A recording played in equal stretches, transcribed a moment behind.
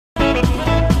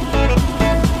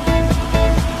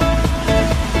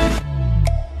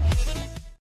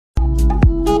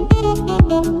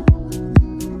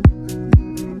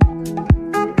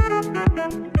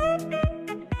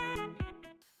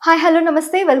Hi, hello,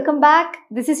 namaste, welcome back.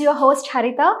 This is your host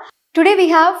Harita. Today we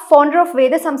have founder of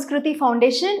Veda Samskruti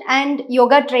Foundation and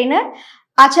yoga trainer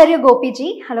Acharya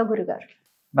Gopiji. Hello Gurugar.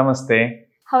 Namaste.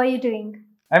 How are you doing?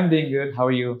 I'm doing good. How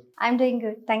are you? I'm doing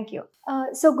good, thank you.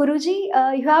 So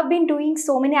Guruji, you have been doing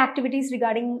so many activities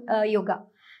regarding yoga,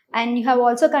 and you have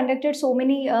also conducted so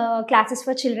many classes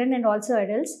for children and also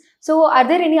adults. So are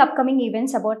there any upcoming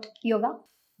events about yoga?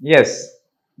 Yes.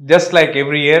 Just like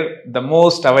every year, the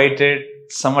most awaited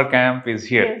summer camp is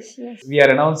here. Yes. We are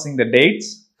announcing the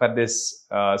dates for this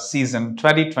season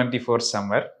 2024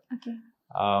 summer. Okay.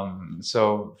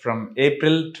 So from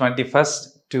April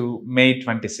 21st to May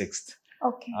 26th.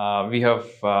 Okay. We have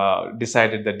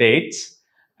decided the dates,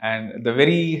 and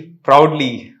the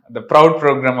proud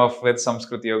program of Veda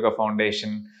Samskruti Yoga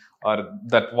Foundation, or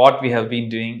that what we have been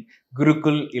doing,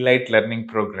 Gurukul Elite Learning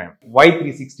Program. Why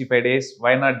 365 days?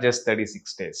 Why not just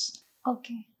 36 days?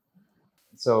 Okay.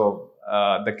 So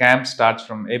the camp starts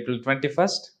from April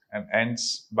 21st and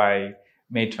ends by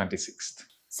May 26th.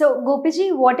 So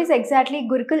Gopiji, what is exactly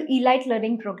Gurukul Elite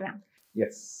Learning Program?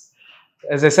 Yes.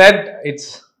 As I said,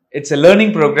 it's a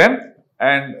learning program,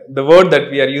 and the word that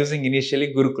we are using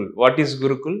initially, Gurukul. What is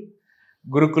Gurukul?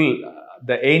 Gurukul,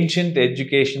 the ancient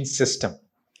education system.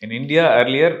 In India,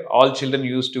 earlier, all children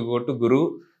used to go to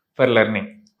Guru for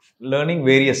learning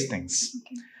various things.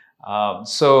 Okay.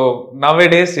 So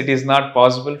nowadays, it is not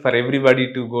possible for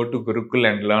everybody to go to Gurukul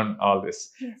and learn all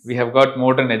this. Yes. We have got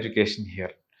modern education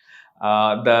here.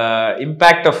 The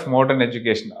impact of modern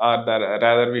education, or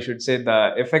rather we should say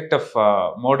the effect of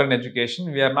modern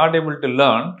education, we are not able to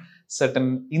learn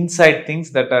certain inside things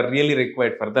that are really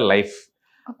required for the life.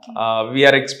 Okay. We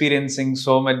are experiencing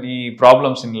so many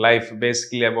problems in life,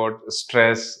 basically about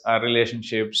stress,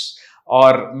 relationships,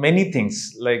 or many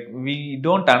things. Like we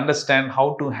don't understand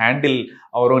how to handle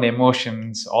our own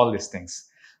emotions, all these things.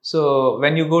 So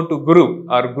when you go to Guru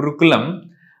or Gurukulam,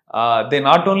 they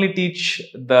not only teach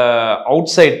the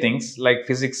outside things like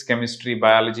physics, chemistry,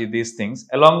 biology, these things.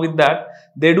 Along with that,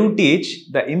 they do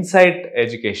teach the inside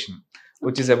education,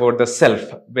 which is about the self,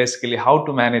 basically how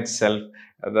to manage self,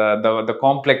 the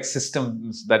complex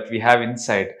systems that we have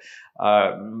inside.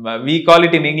 We call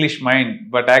it in English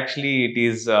mind, but actually it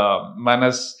is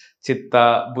manas,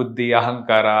 chitta, buddhi,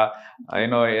 ahankara.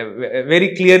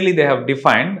 Very clearly they have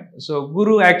defined. So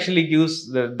Guru actually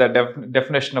gives the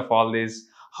definition of all this,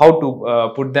 how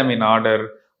to put them in order,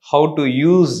 how to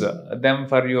use them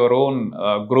for your own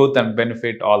growth and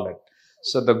benefit, all that.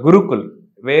 So the Gurukul,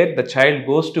 where the child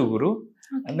goes to Guru,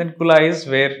 Okay. and then Kula is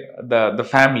where the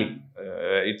family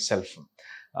itself.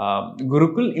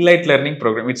 Gurukul Elite Learning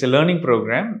Program. It's a learning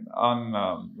program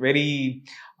on very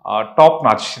top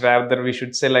notch. Rather, we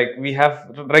should say, like, we have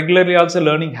regularly also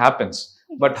learning happens.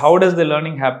 But how does the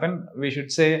learning happen? We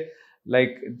should say,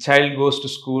 like, child goes to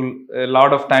school, a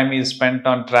lot of time is spent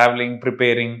on traveling,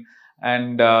 preparing,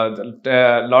 and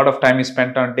a lot of time is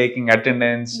spent on taking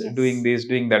attendance, Yes. doing this,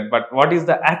 doing that. But what is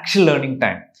the actual learning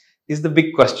time is the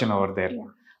big question over there. Yeah.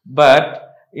 But,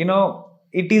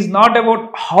 it is not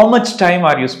about how much time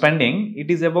are you spending. It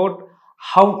is about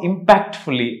how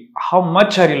impactfully, how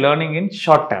much are you learning in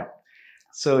short time.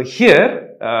 So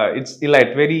here, it's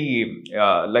elite, very,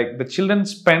 like the children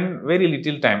spend very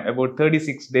little time, about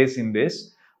 36 days in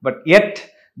this, but yet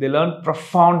they learn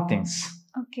profound things.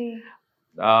 Okay.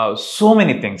 So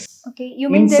many things. Okay. You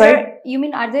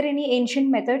mean are there any ancient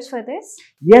methods for this?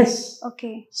 Yes.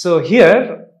 Okay. So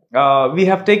here, we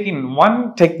have taken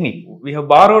one technique. We have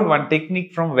borrowed one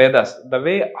technique from Vedas. The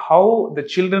way how the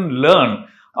children learn,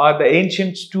 or the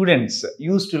ancient students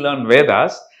used to learn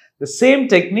Vedas, the same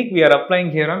technique we are applying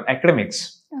here on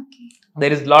academics. Okay.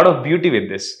 There is a lot of beauty with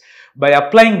this. By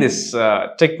applying this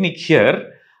technique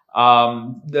here,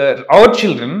 our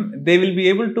children, they will be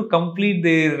able to complete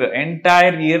their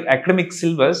entire year academic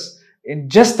syllabus in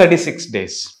just 36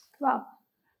 days. Wow.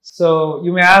 So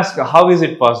you may ask, how is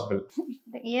it possible?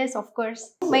 Yes, of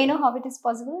course. May I know how it is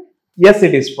possible? Yes,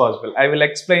 it is possible. I will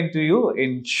explain to you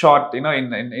in short,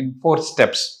 in 4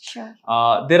 steps. Sure.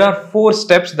 There are 4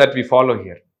 steps that we follow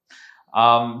here.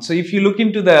 So if you look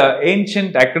into the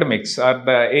ancient academics, or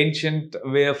the ancient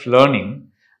way of learning,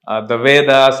 the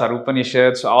Vedas or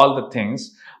Upanishads, all the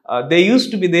things, they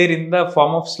used to be there in the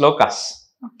form of slokas.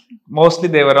 Okay. Mostly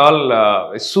they were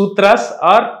all sutras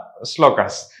or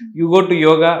slokas. You go to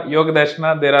Yoga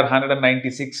Darshana, there are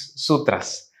 196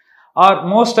 sutras. Or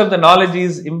most of the knowledge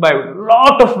is imbibed,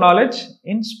 lot of knowledge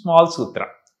in small sutra.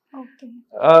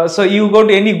 Okay. So you go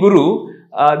to any guru,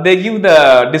 they give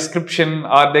the description,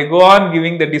 or they go on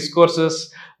giving the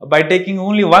discourses. By taking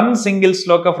only one single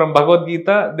sloka from Bhagavad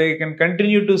Gita, they can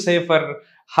continue to say for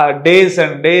days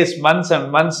and days, months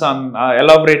and months on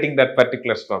elaborating that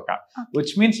particular sloka, Okay.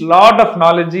 which means lot of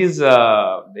knowledge is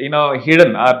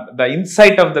hidden, or the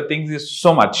insight of the things is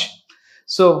so much.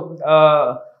 So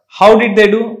how did they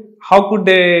do? How could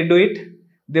they do it?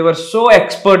 They were so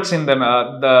experts in the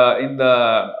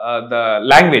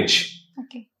language.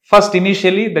 Okay. First,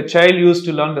 initially, the child used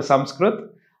to learn the Sanskrit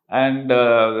and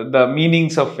the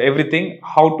meanings of everything,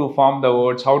 how to form the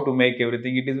words, how to make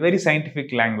everything. It is very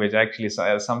scientific language, actually,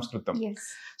 Sanskritam. Yes.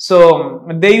 So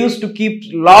they used to keep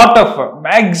lot of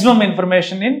maximum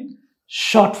information in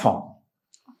short form.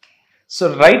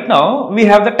 So right now we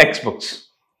have the textbooks.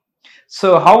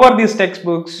 So how are these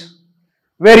textbooks?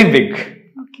 Very big.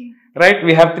 Okay. Right?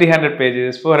 We have 300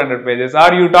 pages, 400 pages.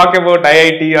 Or you talk about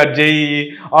IIT or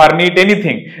JEE or NEET,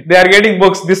 anything. They are getting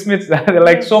books. This means like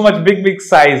Yes. so much big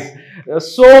size.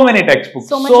 So many textbooks,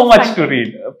 So so much much of to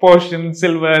content. read. Portion,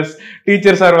 syllabus,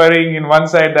 teachers are worrying in one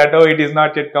side that, oh, it is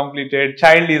not yet completed.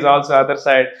 Child is also other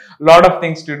side. Lot of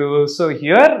things to do. So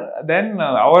here, then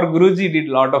our Guruji did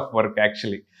lot of work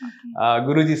actually. Okay.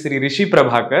 Guruji Sri Rishi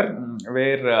Prabhakar,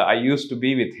 where I used to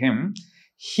be with him,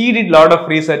 he did lot of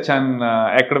research on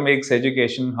academics,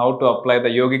 education, how to apply the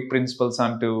yogic principles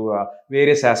onto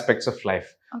various aspects of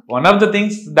life. Okay. One of the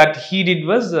things that he did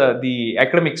was the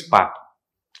academics part.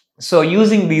 So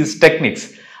using these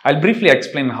techniques, I'll briefly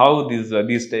explain how these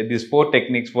 4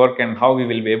 techniques work and how we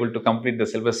will be able to complete the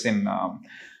syllabus in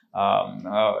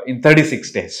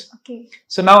 36 days. Okay.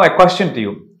 So now a question to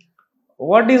you.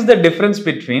 What is the difference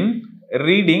between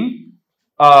reading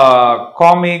a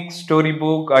comic,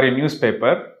 storybook or a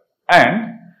newspaper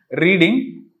and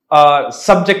reading a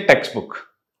subject textbook?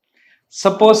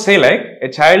 Suppose, say, like a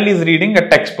child is reading a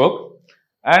textbook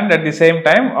and at the same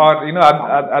time, or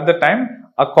at the time,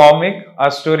 a comic, a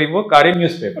storybook or a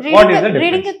newspaper. What is the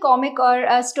difference? Reading a comic or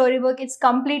a storybook, it's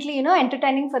completely,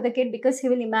 entertaining for the kid because he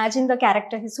will imagine the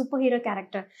character, his superhero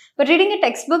character. But reading a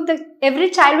textbook, every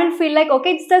child will feel like,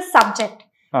 okay, it's the subject.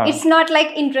 It's not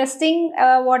like interesting,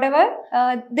 whatever.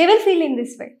 They will feel in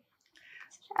this way.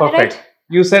 Perfect. Right?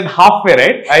 You said halfway,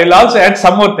 right? I will also add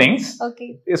some more things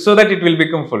Okay. so that it will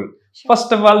become full. Sure.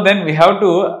 First of all, then we have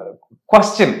to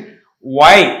question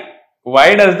why.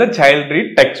 Why does the child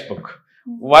read textbook?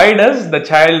 Why does the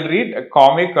child read a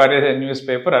comic or a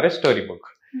newspaper or a storybook?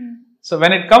 So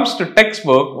when it comes to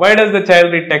textbook, why does the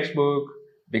child read textbook?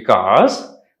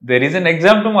 Because there is an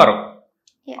exam tomorrow.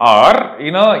 Yeah. Or,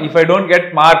 if I don't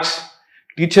get marks,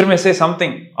 teacher may say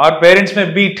something, or parents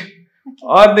may beat,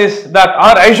 or this, that,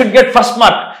 or I should get first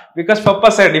mark. Because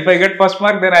Papa said, if I get first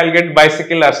mark, then I'll get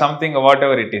bicycle or something or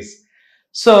whatever it is.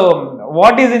 So,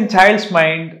 what is in child's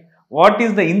mind? What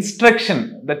is the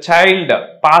instruction the child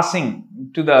passing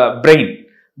to the brain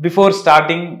before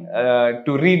starting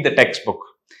to read the textbook?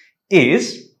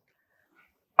 Is,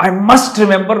 I must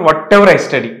remember whatever I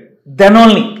study, then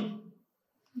only.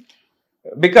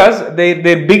 Because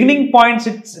their beginning point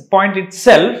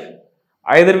itself,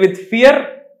 either with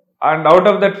fear and out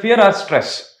of that fear or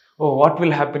stress. Oh, what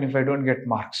will happen if I don't get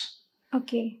marks?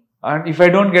 Okay. And if I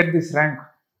don't get this rank?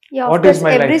 Yeah, what of course, is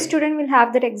my every life? student will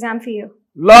have that exam fear.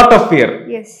 Lot of fear.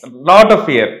 Yes. Lot of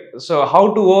fear. So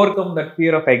how to overcome that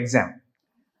fear of exam?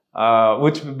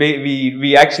 Which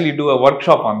we actually do a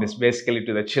workshop on this basically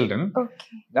to the children.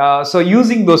 Okay. So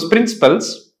using those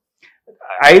principles,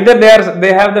 either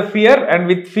they have the fear, and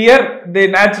with fear they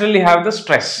naturally have the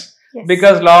stress. Yes.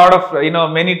 Because lot of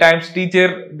many times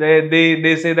teacher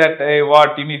they say that, hey,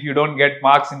 what if you don't get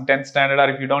marks in 10th standard, or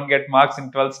if you don't get marks in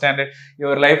 12th standard,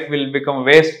 your life will become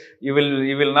waste. You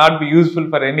will not be useful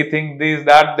for anything. This,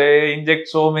 that, they inject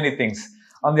so many things.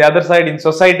 On the other side, in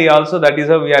society also, that is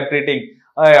how we are treating.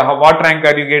 What rank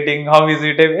are you getting? How is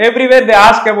it? Everywhere they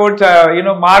ask about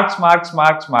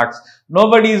marks.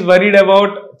 Nobody is worried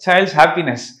about child's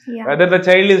happiness. Yeah. Whether the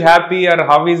child is happy or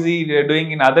how is he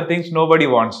doing in other things, nobody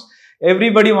wants.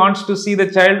 Everybody wants to see the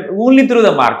child only through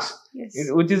the marks, Yes.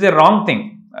 which is a wrong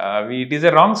thing. It is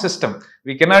a wrong system.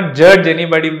 We cannot judge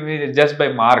anybody just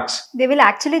by marks. They will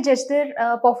actually judge their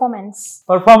performance.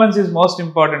 Performance is most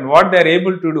important. What they are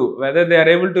able to do, whether they are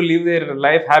able to live their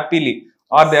life happily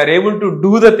or they are able to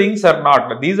do the things or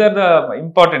not. These are the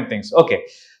important things. Okay.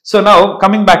 So now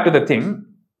coming back to the thing.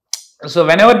 So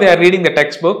whenever they are reading the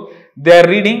textbook, they are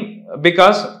reading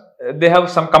because they have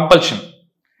some compulsion.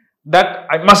 That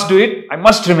I must do it, I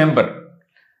must remember.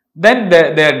 Then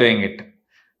they are doing it.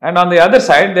 And on the other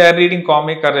side, they are reading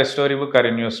comic or a storybook or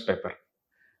a newspaper.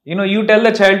 You tell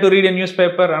the child to read a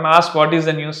newspaper and ask what is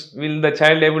the news. Will the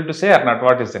child able to say or not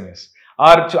what is the news?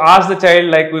 Or to ask the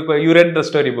child, like, you read the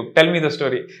storybook, tell me the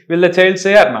story. Will the child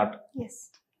say or not?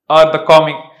 Yes. Or the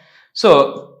comic.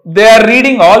 So they are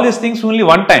reading all these things only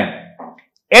one time.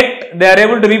 Yet they are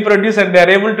able to reproduce and they are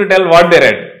able to tell what they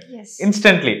read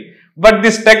instantly. But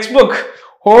this textbook,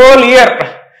 whole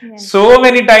year, so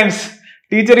many times,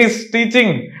 teacher is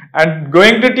teaching and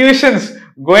going to tuitions,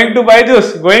 going to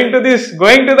Byju's, going to this,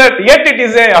 going to that, yet it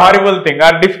is a horrible thing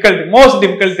or difficult, most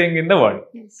difficult thing in the world.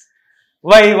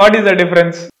 Why? What is the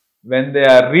difference? When they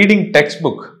are reading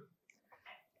textbook,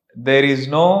 there is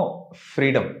no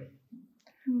freedom.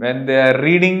 When they are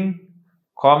reading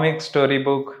comic,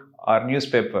 storybook or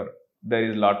newspaper, there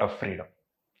is a lot of freedom.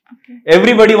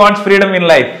 Everybody wants freedom in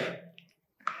life.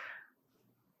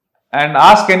 And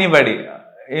ask anybody,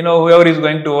 whoever is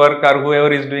going to work or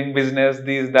whoever is doing business,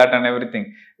 this, that and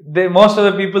everything. Most of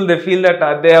the people, they feel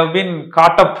that they have been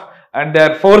caught up and they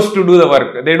are forced to do the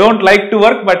work. They don't like to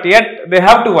work, but yet they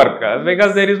have to work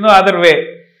because there is no other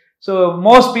way. So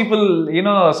most people,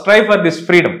 strive for this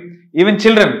freedom. Even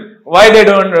children, why they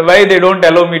don't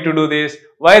allow me to do this?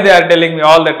 Why they are telling me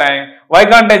all the time? Why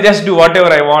can't I just do whatever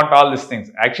I want? All these things.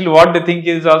 Actually, what they think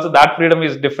is also that freedom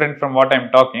is different from what I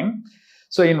am talking.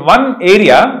 So in one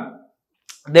area,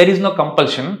 there is no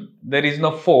compulsion, there is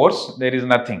no force, there is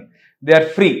nothing. They are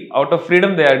free. Out of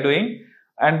freedom they are doing,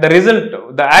 and the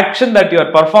result, the action that you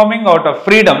are performing out of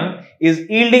freedom is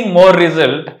yielding more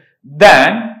result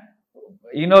than,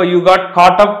 you got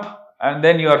caught up and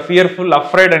then you are fearful,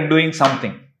 afraid and doing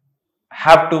something.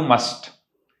 Have to, must.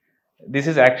 This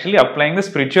is actually applying the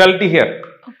spirituality here.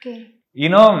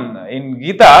 In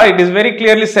Gita, it is very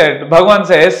clearly said, Bhagavan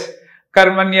says,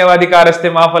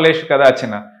 Karmanyavadikaraste maphaleshu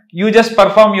kadachana. You just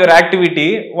perform your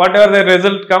activity, whatever the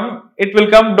result come, it will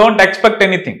come, don't expect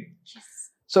anything.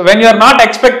 So when you are not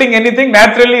expecting anything,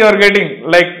 naturally you are getting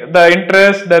like the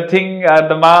interest, the thing,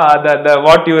 the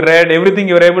what you read, everything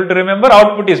you are able to remember,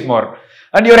 output is more.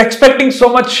 And you are expecting so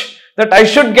much that I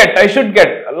should get,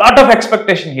 a lot of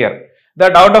expectation here.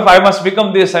 That out of I must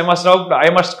become this, I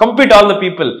must compete all the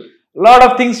people. A lot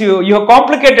of things, you have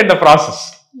complicated the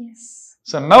process.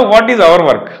 So now what is our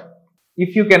work?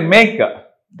 If you can make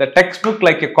the textbook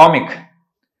like a comic,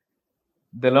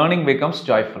 the learning becomes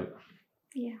joyful,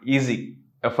 easy,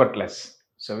 effortless.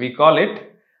 So we call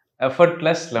it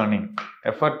effortless learning,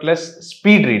 effortless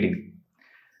speed reading.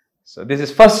 So this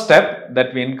is first step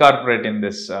that we incorporate in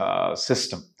this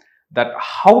system, that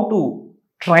how to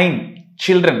train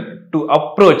children to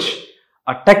approach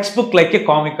a textbook like a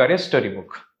comic or a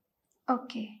storybook.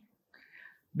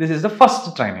 This is the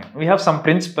first training. We have some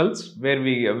principles where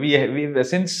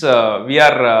since we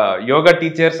are yoga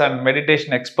teachers and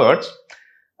meditation experts,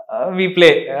 we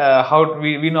play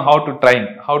we know how to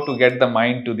train, how to get the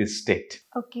mind to this state.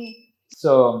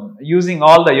 So using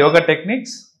all the yoga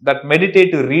techniques, that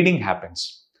meditative reading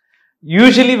happens.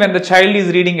 Usually when the child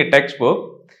is reading a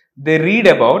textbook, they read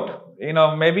about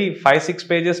maybe 5-6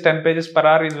 pages, 10 pages per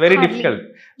hour is very difficult.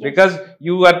 Because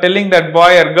you are telling that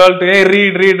boy or girl to, hey,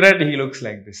 read, he looks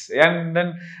like this. And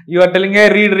then you are telling, hey,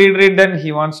 read, then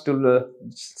he wants to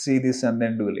see this and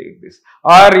then do like this.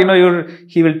 Or,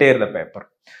 he will tear the paper.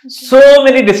 So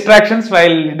many distractions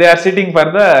while they are sitting for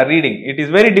the reading. It is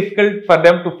very difficult for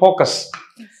them to focus.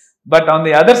 But on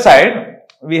the other side,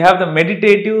 we have the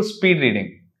meditative speed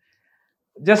reading.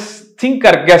 Just think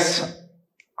or guess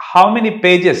how many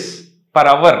pages per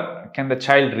hour can the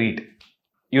child read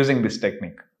using this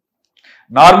technique.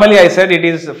 Normally I said it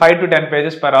is 5 to 10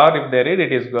 pages per hour. If they read,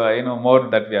 it is more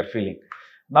that we are feeling.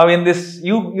 Now in this,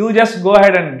 you just go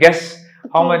ahead and guess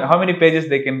how many pages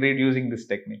they can read using this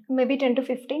technique. Maybe 10 to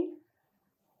 15.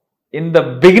 In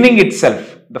the beginning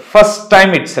itself, the first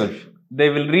time itself, they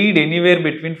will read anywhere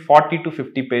between 40 to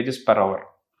 50 pages per hour.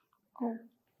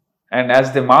 And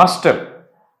as they master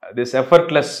this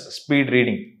effortless speed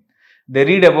reading, they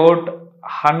read about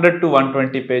 100 to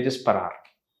 120 pages per hour.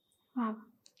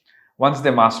 Once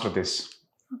they master this.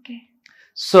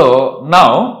 So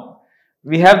now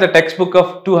we have the textbook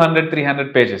of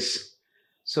 200-300 pages.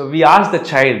 So we ask the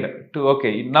child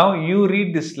to, now you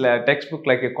read this textbook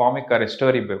like a comic or a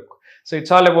storybook. So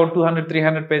it's all about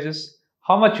 200-300 pages.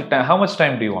 How much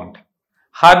time do you want?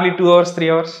 Hardly 2 hours, 3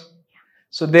 hours.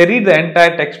 So they read the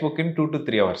entire textbook in 2 to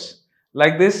 3 hours.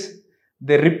 Like this,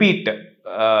 they repeat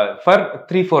for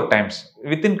 3-4 times.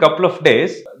 Within couple of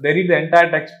days, they read the entire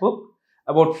textbook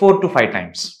about 4 to 5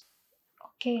 times.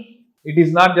 It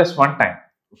is not just one time.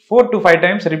 4 to 5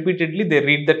 times repeatedly they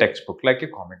read the textbook like a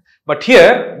comic. But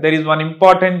here there is one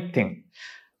important thing,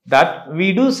 that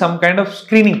we do some kind of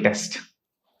screening test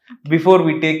before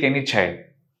we take any child.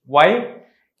 Why?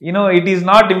 It is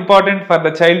not important for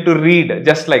the child to read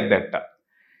just like that.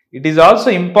 It is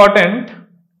also important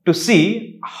to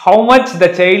see how much the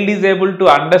child is able to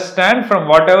understand from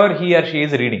whatever he or she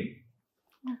is reading.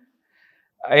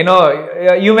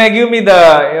 You may give me maybe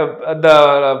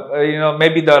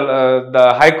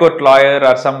the high court lawyer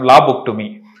or some law book to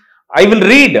me. I will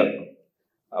read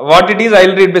what it is. I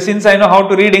will read, but since I know how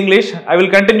to read English, I will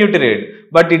continue to read.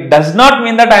 But it does not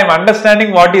mean that I am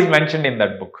understanding what is mentioned in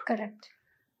that book. Correct.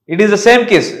 It is the same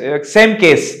case. Same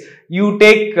case. You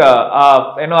take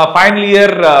a final year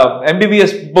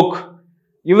MBBS book.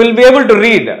 You will be able to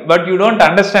read, but you don't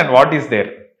understand what is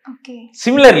there. Okay.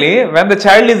 Similarly, when the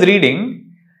child is reading,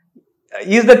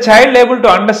 is the child able to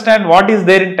understand what is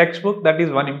there in textbook? That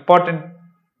is one important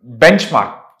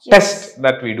benchmark test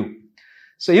that we do.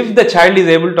 So, if the child is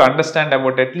able to understand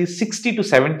about at least 60 to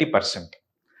 70%,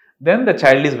 then the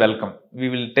child is welcome. We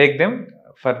will take them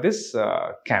for this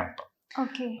camp.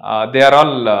 Okay. They are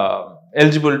all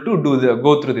eligible to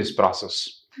go through this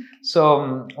process.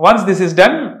 So, once this is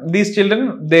done, these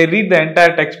children, they read the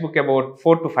entire textbook about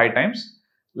 4 to 5 times,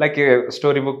 like a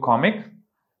storybook comic.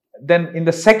 Then in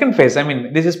the second phase,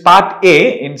 this is part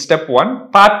A in step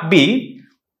 1. Part B,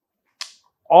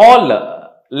 all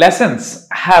lessons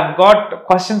have got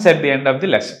questions at the end of the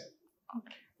lesson.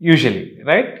 Okay. Usually,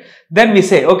 right? Then we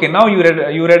say, okay, now you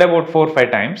read about 4 or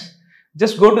 5 times.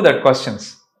 Just go to that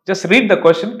questions. Just read the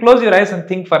question, close your eyes and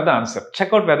think for the answer.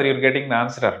 Check out whether you're getting the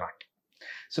answer or not.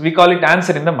 So we call it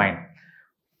answer in the mind.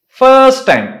 First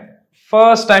time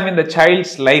in the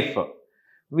child's life,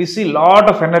 we see lot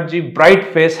of energy,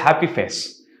 bright face, happy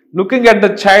face. Looking at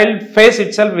the child face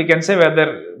itself, we can say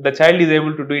whether the child is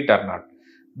able to do it or not.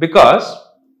 Because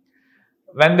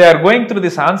when they are going through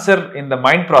this answer in the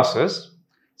mind process,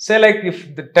 say like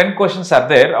if the 10 questions are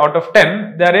there, out of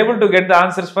 10, they are able to get the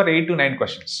answers for 8 to 9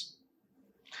 questions.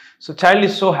 So child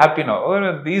is so happy now.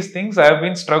 Oh, these things, I have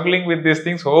been struggling with these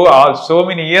things so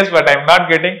many years, but I am not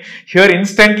getting. Here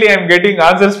instantly I am getting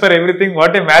answers for everything.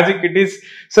 What a magic it is.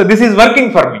 So this is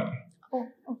working for me. Oh,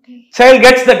 okay. Child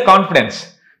gets that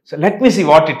confidence. So let me see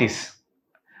what it is.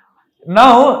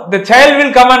 Now the child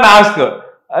will come and ask,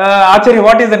 Acharya,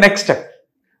 what is the next step?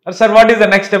 Or sir, what is the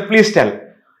next step? Please tell.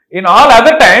 In all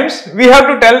other times, we have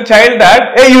to tell child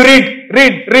that, hey, you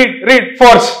read,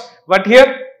 force. But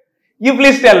here, you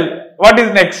please tell what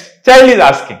is next. Child is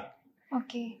asking.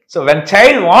 Okay. So when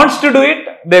child wants to do it,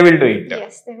 they will do it.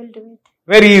 Yes, they will do it.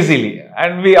 Very easily.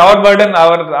 And our burden,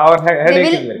 our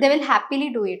headache. They will happily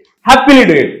do it. Happily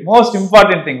do it. Most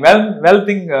important thing.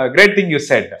 Great thing you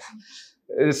said.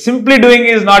 Simply doing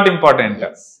is not important.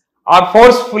 Yes. Or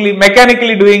forcefully,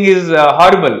 mechanically doing is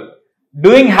horrible.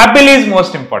 Doing happily is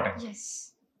most important.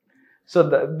 Yes. So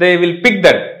they will pick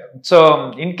that.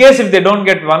 So, in case if they don't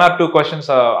get 1 or 2 questions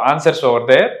answers over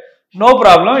there, no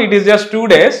problem. It is just 2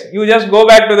 days. You just go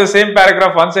back to the same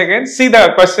paragraph once again, see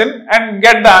the question and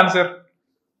get the answer.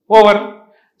 Over.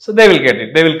 So, they will get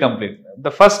it. They will complete.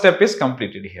 The first step is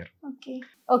completed here. Okay.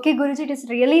 Okay, Guruji, it is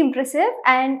really impressive.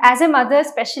 And as a mother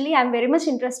especially, I am very much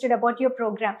interested about your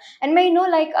program. And may I know,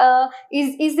 like,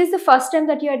 is this the first time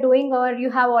that you are doing or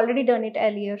you have already done it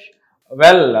earlier?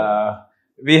 Well,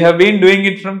 we have been doing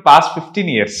it from past 15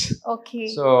 years. Okay.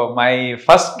 So, my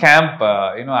first camp,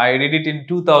 I did it in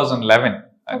 2011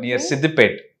 near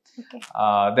Siddipet. Okay.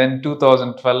 Then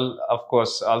 2012, of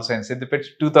course, also in Siddipet.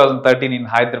 2013 in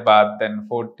Hyderabad. Then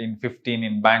 14, 15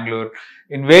 in Bangalore.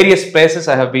 In various places,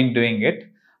 I have been doing it.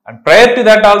 And prior to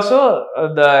that also,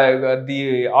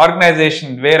 the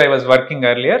organization where I was working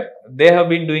earlier, they have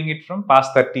been doing it from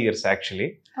past 30 years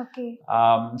actually. Okay.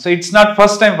 So it's not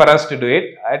first time for us to do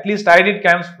it. At least I did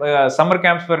camps, summer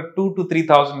camps for 2,000 to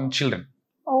 3,000 children.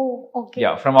 Oh, okay.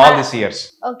 Yeah, from all these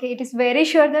years. Okay, it is very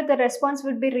sure that the response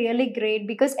would be really great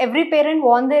because every parent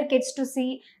want their kids to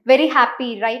see very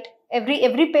happy, right?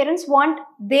 Every parents want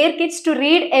their kids to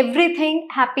read everything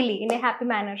happily in a happy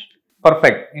manner.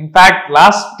 Perfect. In fact,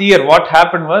 last year what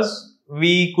happened was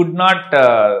we could not,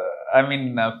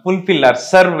 fulfill or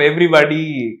serve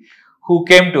everybody who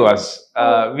came to us.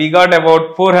 We got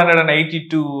about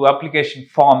 482 application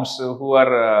forms who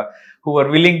are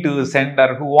willing to send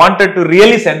or who wanted to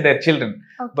really send their children.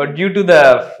 Okay. But due to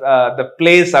the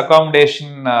place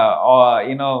accommodation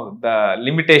the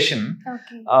limitation,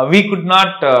 okay. We could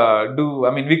not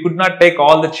we could not take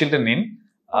all the children in.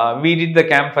 We did the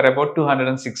camp for about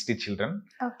 260 children.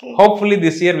 Okay. Hopefully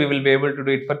this year we will be able to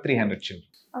do it for 300 children.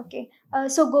 Okay.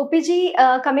 So Gopiji,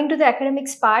 coming to the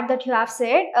academics part that you have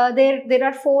said, there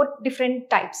are 4 different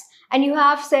types and you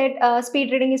have said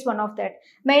speed reading is one of that.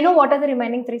 May I know what are the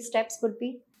remaining 3 steps would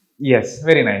be? Yes,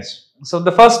 very nice. So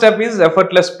the first step is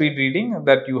effortless speed reading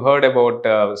that you heard about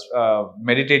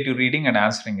meditative reading and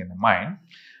answering in the mind.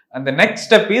 And the next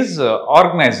step is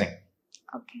organizing.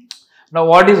 Okay. Now,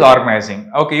 what is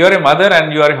organizing? Okay, you are a mother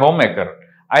and you are a homemaker.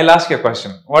 I'll ask you a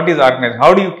question. What is organizing?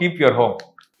 How do you keep your home?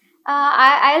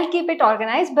 I'll keep it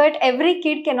organized, but every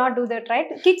kid cannot do that, right?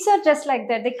 Kids are just like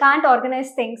that. They can't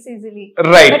organize things easily.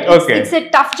 Right, But okay. it's a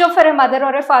tough job for a mother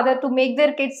or a father to make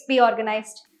their kids be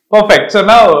organized. Perfect. So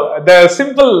now the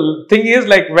simple thing is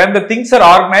like when the things are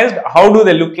organized, how do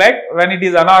they look like? When it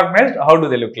is unorganized, how do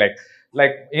they look like?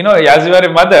 Like, you know, as you are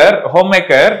a mother,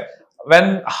 homemaker,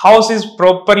 when house is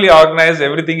properly organized,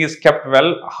 everything is kept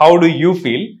well, how do you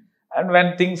feel? And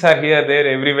when things are here, there,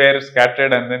 everywhere,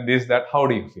 scattered, and then this, that, how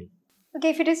do you feel? Okay,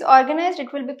 if it is organized,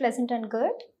 it will be pleasant and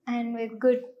good and with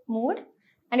good mood.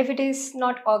 And if it is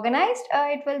not organized,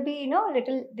 it will be,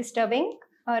 little disturbing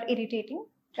or irritating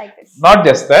like this. Not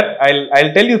just that,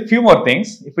 I'll tell you a few more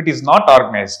things if it is not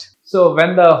organized. So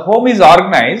when the home is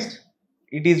organized,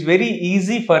 it is very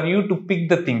easy for you to pick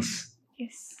the things.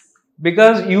 Yes.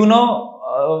 Because you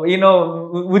know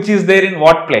which is there in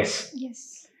what place.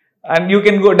 Yes. And you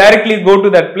can directly go to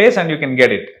that place and you can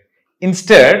get it.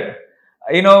 Instead,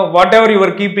 whatever you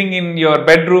were keeping in your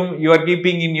bedroom, you are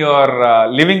keeping in your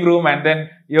living room, and then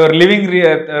your living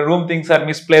room things are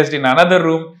misplaced in another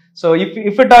room. So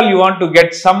if at all you want to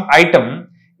get some item,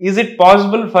 is it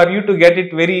possible for you to get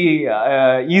it very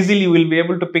easily? You will be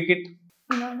able to pick it?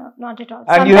 No, not at all.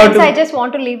 And sometimes I just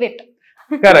want to leave it.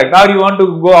 Correct. Or you want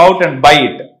to go out and buy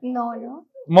it? No.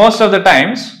 Most of the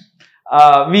times,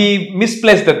 we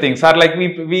misplace the things, or like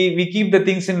we keep the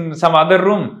things in some other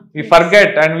room, we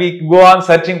forget, and we go on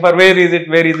searching for where is it.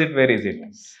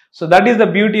 Yes. So that is the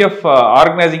beauty of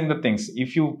organizing the things.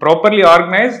 If you properly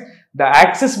organize, the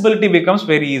accessibility becomes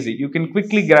very easy. You can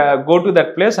quickly go to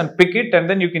that place and pick it, and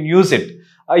then you can use it.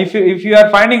 If you are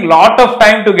finding lot of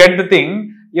time to get the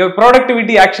thing, your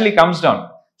productivity actually comes down.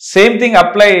 Same thing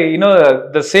apply,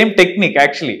 the same technique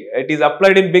actually, it is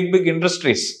applied in big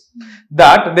industries,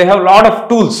 that they have a lot of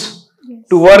tools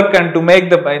to work and to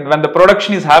make when the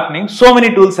production is happening, so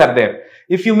many tools are there.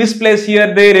 If you misplace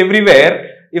here, there, everywhere,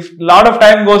 if a lot of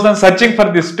time goes on searching for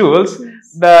these tools,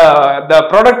 the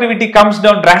productivity comes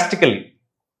down drastically.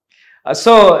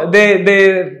 So they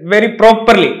very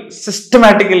properly,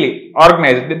 systematically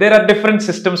organized. There are different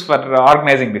systems for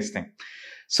organizing this thing.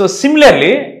 So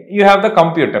similarly, you have the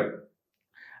computer,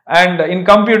 and in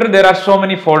computer there are so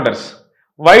many folders.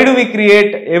 Why do we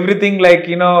create everything like,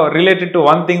 related to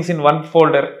one things in one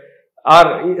folder?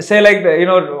 Or say like,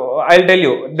 I'll tell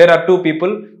you, there are two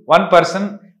people, one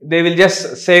person, they will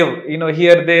just save,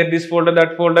 here, there, this folder,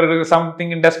 that folder,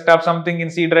 something in desktop, something in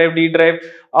C drive, D drive,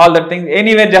 all that things,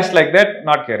 anywhere just like that,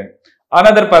 not caring.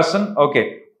 Another person,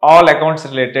 okay, all accounts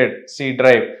related, C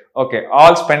drive, okay,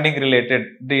 all spending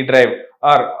related, D drive,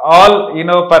 or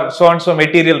all, so and so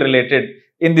material related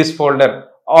in this folder,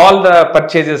 all the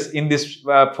purchases in this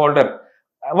folder.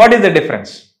 What is the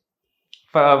difference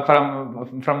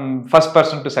from first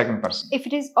person to second person? If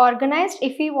it is organized,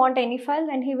 if he want any file,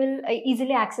 then he will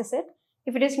easily access it.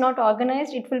 If it is not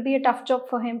organized, it will be a tough job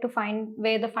for him to find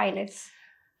where the file is.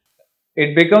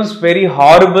 It becomes very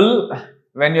horrible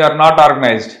when you are not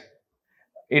organized.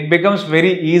 It becomes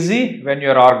very easy when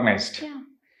you are organized. Yeah.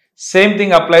 Same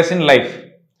thing applies in life.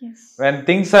 Yes. When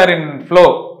things are in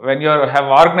flow, when you have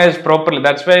organized properly,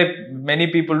 that's why many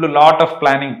people do lot of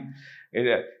planning.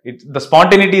 The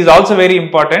spontaneity is also very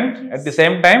important. Yes. At the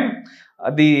same time,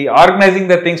 the organizing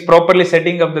the things, properly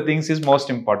setting up the things is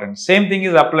most important. Same thing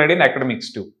is applied in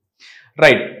academics too.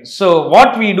 Right. So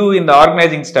what we do in the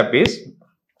organizing step is,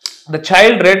 the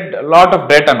child read a lot of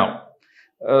data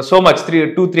now. So much,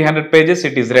 200-300 pages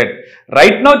it is read.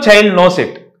 Right now child knows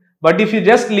it. But if you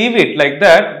just leave it like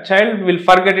that, child will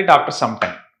forget it after some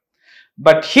time.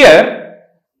 But here,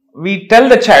 we tell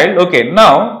the child, okay,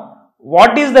 now,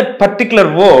 what is that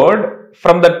particular word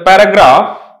from that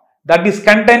paragraph that is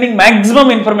containing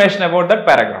maximum information about that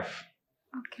paragraph?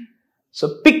 Okay.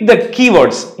 So, pick the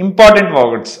keywords, important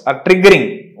words, or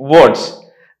triggering words,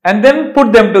 and then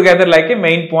put them together like a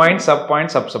main point, sub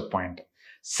point, sub point.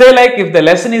 Say like if the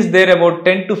lesson is there about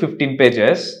 10 to 15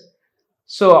 pages,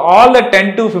 so all the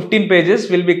 10 to 15 pages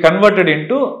will be converted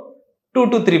into 2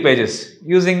 to 3 pages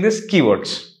using these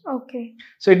keywords. Okay.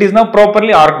 So it is now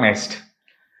properly organized.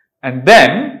 And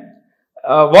then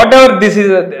whatever this is,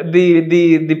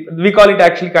 we call it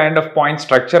actually kind of point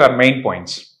structure or main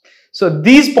points. So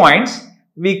these points,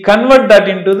 we convert that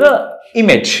into the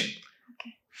image.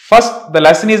 Okay. First, the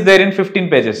lesson is there in 15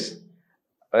 pages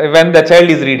when the child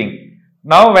is reading.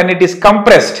 Now when it is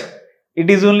compressed, it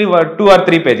is only 2 or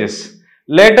 3 pages.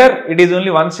 Later, it is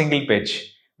only one single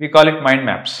page. We call it mind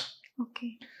maps.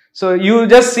 Okay. So you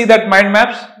just see that mind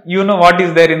maps, you know what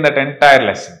is there in that entire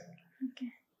lesson.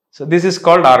 Okay. So this is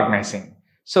called organizing.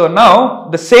 So now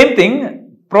the same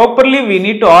thing, properly we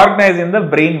need to organize in the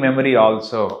brain memory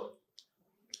also.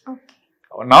 Okay.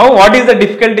 Now, what is the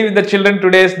difficulty with the children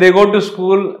today? They go to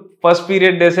school, first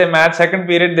period they say math, second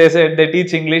period they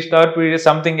teach English, third period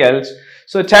something else.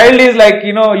 So, child is like,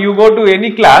 you go to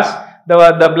any class,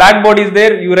 the blackboard is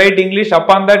there, you write English,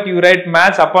 upon that you write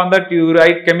maths, upon that you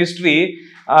write chemistry,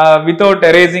 without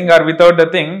erasing or without the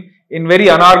thing, in very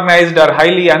unorganized or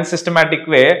highly unsystematic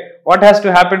way. What has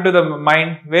to happen to the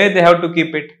mind? Where they have to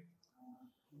keep it?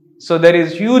 So, there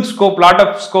is huge scope, lot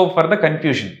of scope for the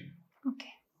confusion.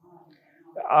 Okay.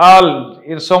 All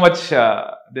so much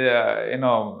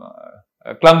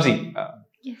clumsy.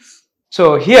 Yes.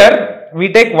 So here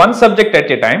we take one subject at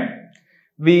a time.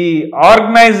 We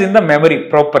organize in the memory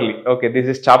properly. Okay, this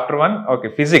is chapter 1. Okay,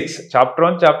 physics. Chapter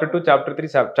 1, chapter 2, chapter 3,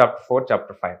 chapter 4,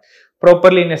 chapter 5.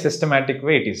 Properly in a systematic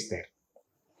way it is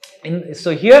there.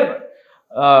 So here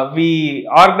we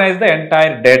organize the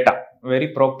entire data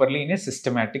very properly in a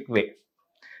systematic way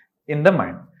in the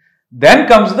mind. Then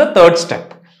comes the third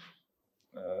step,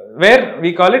 where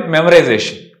we call it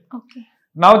memorization. Okay.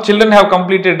 Now children have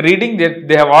completed reading,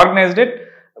 they have organized it.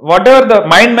 Whatever the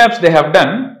mind maps they have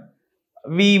done,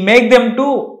 we make them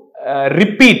to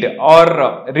repeat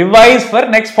or revise for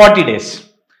next 40 days.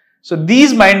 So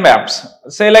these mind maps,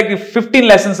 say like if 15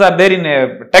 lessons are there in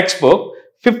a textbook,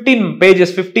 15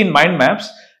 pages, 15 mind maps,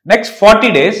 next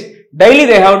 40 days, daily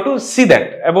they have to see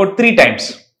that about 3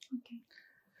 times.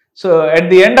 So at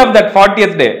the end of that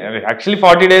 40th day, actually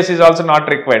 40 days is also not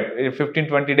required,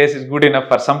 15-20 days is good enough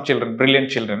for some children, brilliant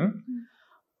children.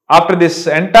 After this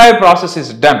entire process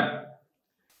is done,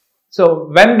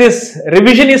 so when this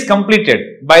revision is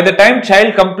completed, by the time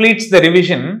child completes the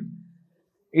revision,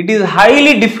 it is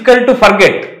highly difficult to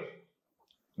forget.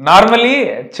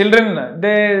 Normally children,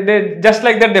 they just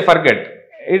like that they forget.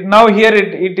 Now here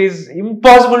it is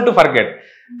impossible to forget.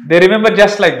 They remember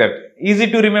just like that. Easy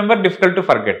to remember, difficult to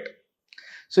forget.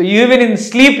 So even in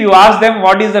sleep, you ask them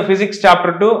what is the physics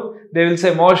chapter 2, they will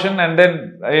say motion, and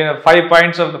then 5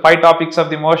 points of the 5 topics of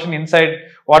the motion inside.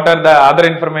 What are the other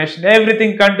information?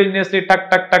 Everything continuously, tuck,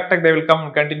 tuck, tuck, tuck, they will come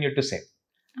and continue to say.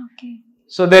 Okay.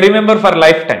 So they remember for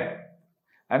lifetime.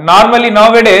 And normally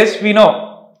nowadays, we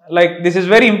know, like this is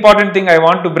very important thing I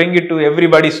want to bring it to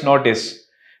everybody's notice.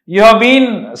 You have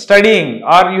been studying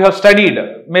or you have studied,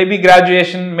 maybe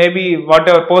graduation, maybe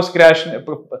whatever post-graduation,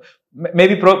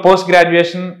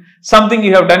 something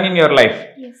you have done in your life.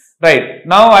 Yes. Right.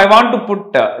 Now I want to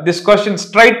put this question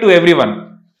straight to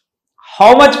everyone.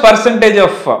 How much percentage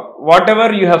of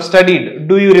whatever you have studied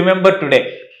do you remember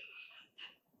today?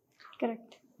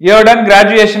 Correct. You have done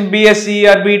graduation, BSc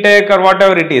or BTech or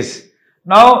whatever it is.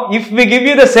 Now if we give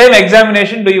you the same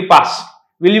examination, do you pass?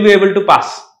 Will you be able to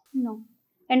pass? No.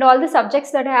 And all the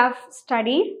subjects that I have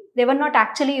studied, they were not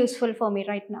actually useful for me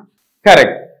right now.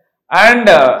 Correct. And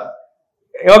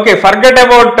okay, forget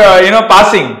about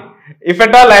passing. If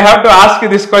at all I have to ask you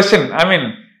this question, I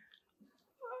mean,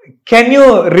 can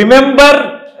you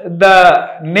remember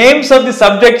the names of the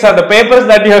subjects or the papers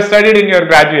that you have studied in your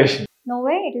graduation? No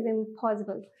way, it is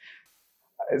impossible.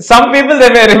 Some people,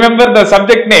 they may remember the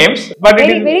subject names, but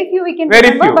very few we can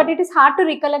remember, but it is hard to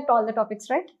recollect all the topics,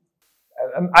 right?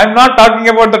 I'm not talking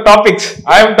about the topics.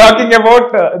 I am talking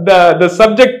about the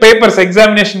subject papers,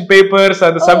 examination papers,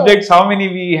 or the subjects, how many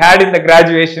we had in the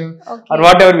graduation, or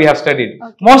whatever we have studied.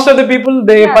 Okay. Most of the people,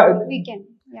 we can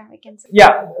say.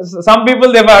 Yeah, some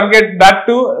people they forget that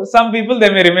too. Some people they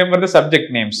may remember the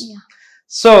subject names. Yeah.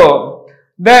 So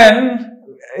then,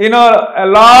 a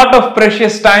lot of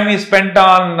precious time is spent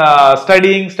on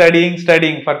studying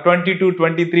for 22,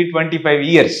 23, 25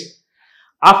 years.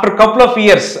 After a couple of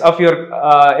years of your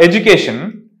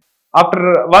education,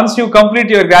 once you complete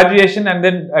your graduation and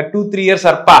then 2-3 years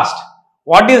are passed,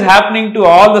 what is happening to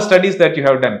all the studies that you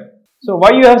have done? So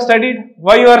why you have studied,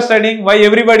 why you are studying, why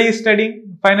everybody is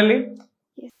studying finally?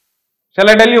 Yes. Shall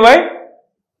I tell you why?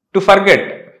 To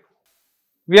forget.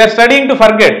 We are studying to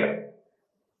forget.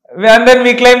 And then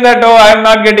we claim that, oh, I am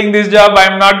not getting this job, I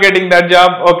am not getting that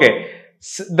job. Okay.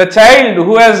 The child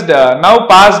who has now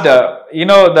passed the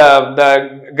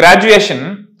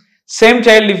graduation, same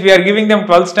child, if we are giving them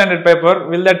 12th standard paper,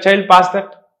 will that child pass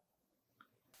that?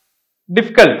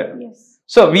 Difficult. Yes.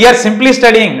 So we are simply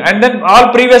studying and then all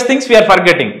previous things we are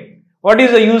forgetting. What is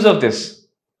the use of this?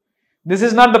 This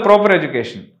is not the proper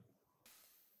education.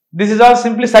 This is all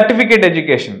simply certificate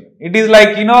education. It is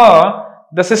like,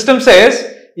 the system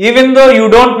says, even though you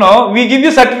don't know, we give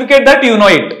you certificate that you know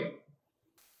it.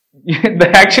 The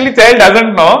actually child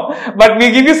doesn't know, but we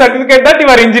give you certificate that you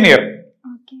are engineer.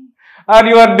 Okay. Or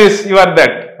you are this, you are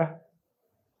that.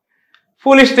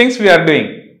 Foolish things we are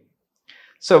doing.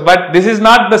 So, but this is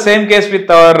not the same case with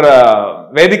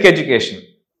our Vedic education.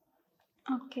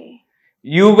 Okay.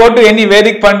 You go to any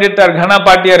Vedic Pandit or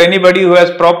Ghanapati or anybody who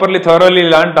has properly, thoroughly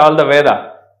learnt all the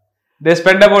Veda, they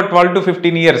spend about 12 to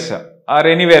 15 years or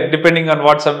anywhere, depending on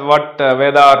what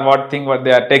Veda or what thing what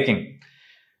they are taking.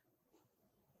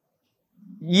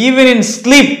 Even in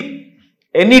sleep,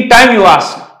 any time you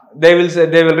ask, they will say,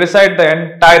 they will recite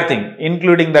the entire thing,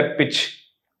 including that pitch,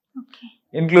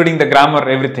 including the grammar,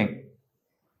 everything.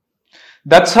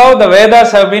 That's how the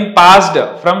Vedas have been passed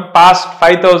from past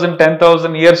 5,000,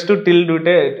 10,000 years to till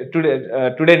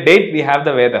today date. We have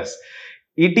the Vedas.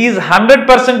 It is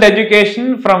 100%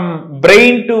 education from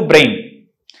brain to brain.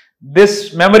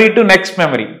 This memory to next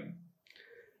memory.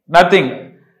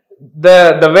 Nothing.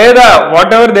 The Veda,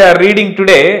 whatever they are reading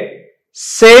today,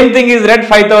 same thing is read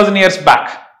 5,000 years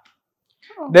back.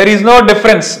 There is no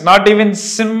difference, not even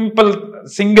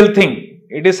single thing.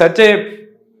 It is such a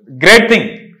great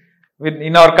thing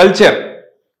in our culture.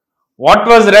 What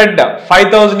was read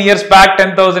 5,000 years back,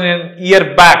 10,000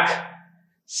 years back,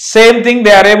 same thing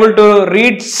they are able to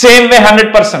read same way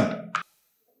 100%.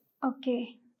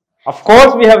 Okay. Of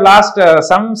course, we have lost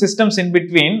some systems in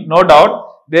between, no doubt.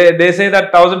 They say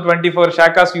that 1024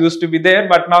 shakas used to be there,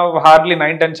 but now hardly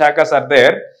 9-10 shakas are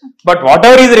there. But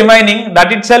whatever is remaining,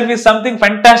 that itself is something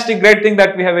fantastic, great thing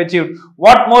that we have achieved.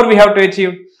 What more we have to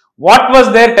achieve? What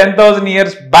was there 10,000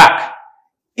 years back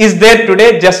is there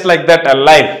today just like that,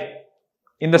 alive,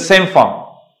 in the same form.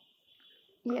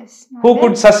 Yes. Who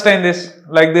could sustain this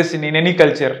like this in any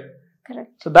culture?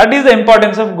 Correct. So that is the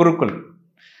importance of Gurukul.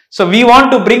 So we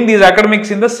want to bring these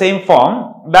academics in the same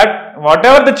form that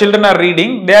whatever the children are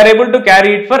reading, they are able to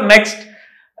carry it for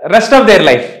rest of their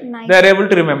life. Nice. They are able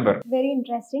to remember. Very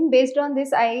interesting. Based on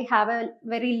this, I have a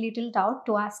very little doubt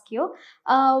to ask you.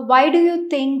 Why do you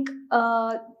think,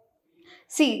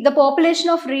 see, the population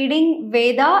of reading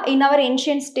Veda in our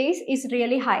ancient days is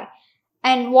really high.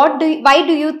 And why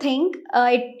do you think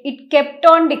it kept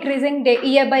on decreasing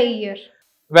year by year?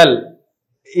 Well,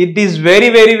 it is very,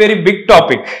 very, very big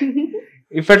topic.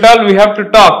 If at all we have to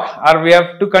talk or we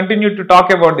have to continue to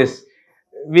talk about this,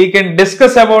 we can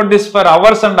discuss about this for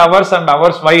hours and hours and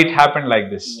hours why it happened like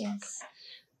this. Yes.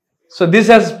 So this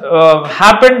has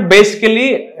happened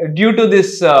basically due to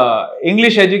this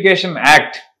English Education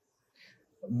Act.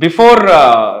 Before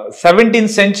 17th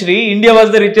century, India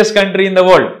was the richest country in the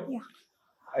world.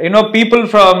 You know, people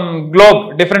from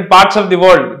globe, different parts of the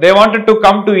world, they wanted to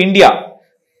come to India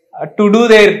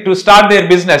to start their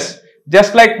business.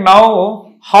 Just like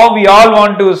now, how we all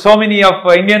want to, so many of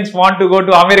Indians want to go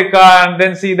to America and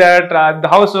then see that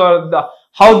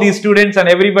how these students and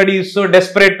everybody is so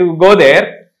desperate to go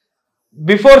there.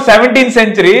 Before 17th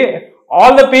century,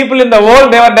 all the people in the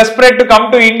world, they were desperate to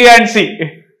come to India and see.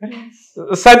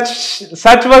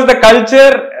 Such was the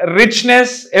culture,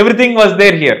 richness, everything was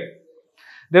there here.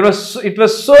 It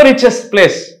was so richest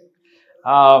place.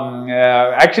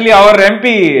 Actually, our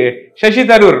MP Shashi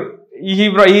Tharoor,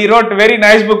 he wrote a very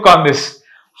nice book on this.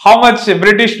 How much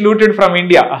British looted from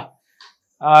India.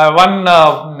 One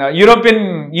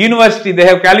European university, they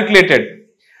have calculated.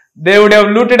 They would have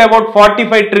looted about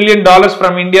 $45 trillion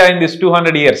from India in this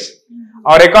 200 years.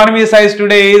 Our economy size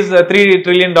today is $3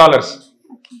 trillion.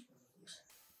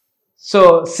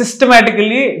 So,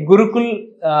 systematically,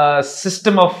 Gurukul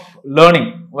system of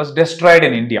learning was destroyed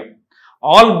in India.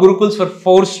 All Gurukuls were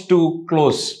forced to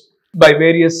close by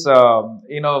various, by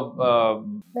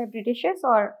Britishers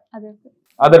or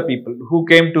other people who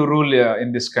came to rule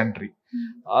in this country.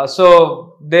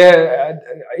 So, they,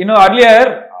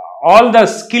 earlier, all the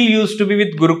skill used to be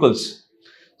with Gurukuls.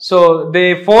 So,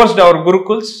 they forced our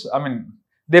Gurukuls,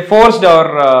 they forced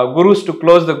our Gurus to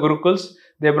close the Gurukuls.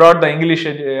 They brought the English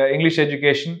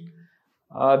education.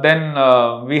 Then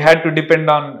we had to depend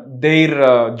on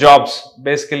their jobs,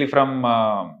 basically from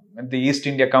the East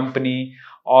India Company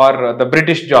or the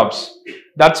British jobs.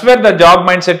 That's where the job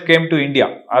mindset came to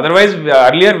India. Otherwise,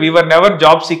 earlier we were never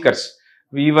job seekers.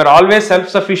 We were always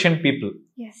self-sufficient people.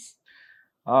 Yes.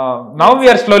 Now we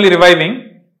are slowly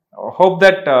reviving. Hope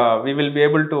that we will be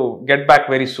able to get back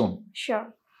very soon.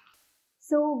 Sure.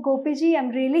 So, Gopiji, I'm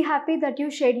really happy that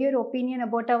you shared your opinion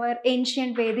about our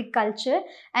ancient Vedic culture.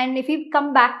 And if you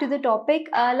come back to the topic,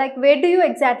 where do you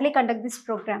exactly conduct this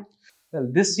program? Well,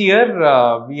 this year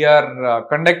we are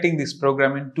conducting this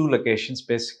program in 2 locations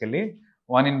basically.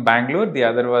 One in Bangalore, the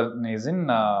other one is in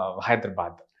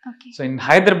Hyderabad. Okay. So, in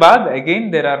Hyderabad,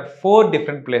 again, there are 4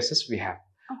 different places we have.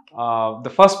 Okay. The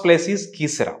first place is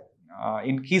Kisara.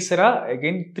 In Kisara,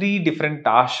 again, 3 different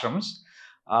ashrams.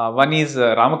 One is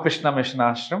Ramakrishna Mission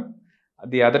Ashram,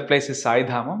 the other place is Sai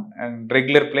Dhamam, and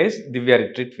regular place Divya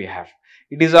Retreat we have.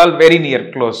 It is all very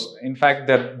near, close. In fact,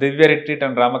 the Divya Retreat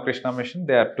and Ramakrishna Mission,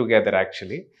 they are together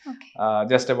actually. Okay.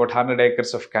 Just about 100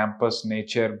 acres of campus,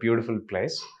 nature, beautiful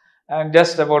place. And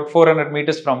just about 400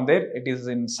 meters from there, it is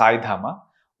in Sai Dhama.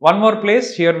 One more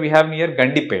place here we have near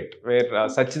Gandipet, where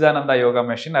Sachidananda Yoga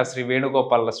Mission, as Sri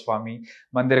Venugopala Swami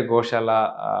Mandir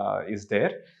Goshala is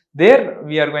there. There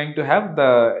we are going to have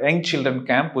the young children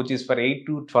camp, which is for 8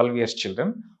 to 12 years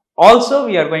children. Also,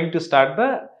 we are going to start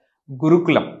the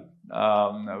Gurukulam,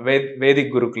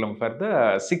 Vedic Gurukulam for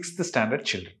the 6th standard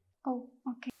children. Oh,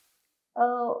 okay.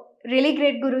 Really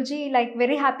great, Guruji. Like,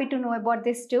 very happy to know about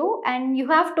this too. And you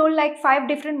have told like 5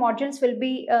 different modules will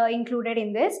be included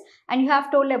in this. And you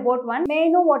have told about one. May I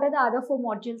know what are the other 4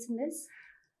 modules in this?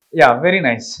 Yeah, very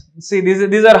nice. See,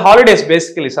 these are holidays,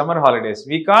 basically, summer holidays.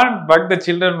 We can't bug the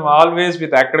children always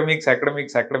with academics.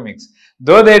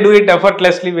 Though they do it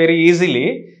effortlessly, very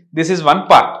easily, this is one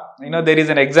part. You know, there is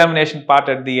an examination part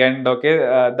at the end, okay?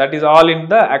 That is all in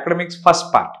the academics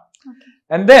first part. Okay.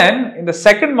 And then, in the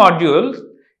second module,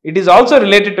 it is also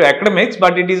related to academics,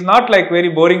 but it is not like very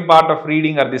boring part of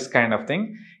reading or this kind of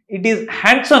thing. It is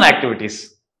hands-on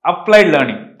activities, applied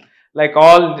learning. Like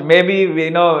maybe,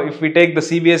 you know, if we take the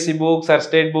CBSE books or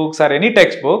state books or any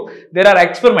textbook, there are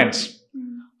experiments.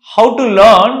 How to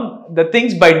learn the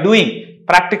things by doing,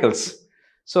 practicals.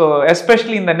 So,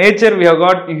 especially in the nature, we have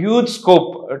got huge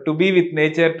scope to be with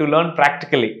nature, to learn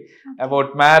practically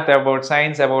about math, about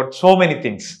science, about so many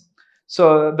things.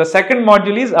 So, the second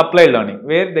module is applied learning,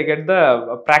 where they get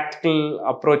the practical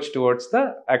approach towards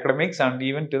the academics and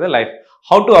even to the life.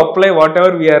 How to apply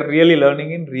whatever we are really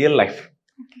learning in real life.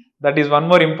 That is one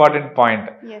more important point.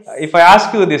 Yes. If I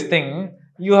ask you this thing,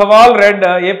 you have all read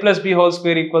a plus b whole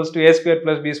square equals to a square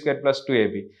plus b square plus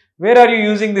 2ab. Where are you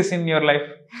using this in your life?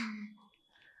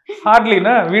 Hardly,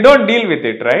 no? We don't deal with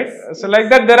it, right? So like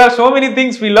that, there are so many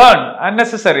things we learn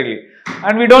unnecessarily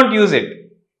and we don't use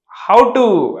it. How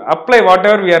to apply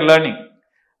whatever we are learning?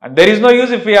 And there is no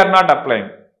use if we are not applying.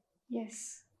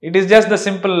 Yes. It is just the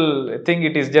simple thing,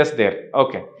 it is just there.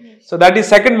 Okay. Yes. So that is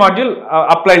second module,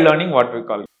 applied learning, what we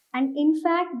call it. And in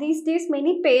fact, these days,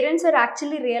 many parents are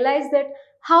actually realize that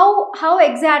how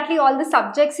exactly all the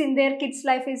subjects in their kids'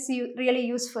 life is really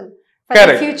useful for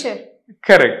Correct. the future.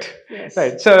 Correct. Yes.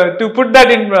 Right. So, to put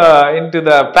that into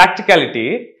the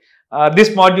practicality, this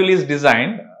module is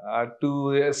designed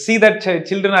to see that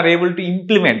children are able to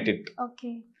implement it.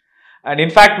 Okay. And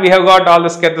in fact, we have got all the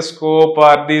stethoscope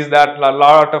or a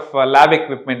lot of lab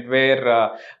equipment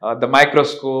where the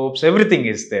microscopes, everything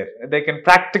is there. They can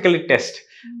practically test.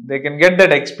 They can get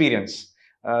that experience.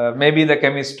 Maybe the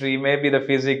chemistry, maybe the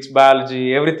physics,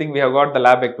 biology, everything we have got the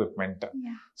lab equipment.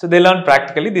 Yeah. So they learn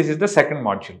practically. This is the second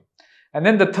module. And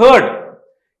then the third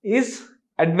is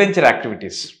adventure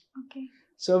activities. Okay.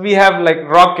 So we have like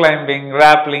rock climbing,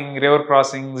 rappelling, river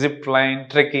crossing, zip line,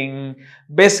 trekking,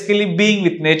 basically being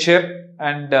with nature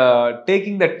and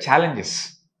taking the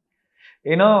challenges.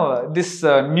 You know, this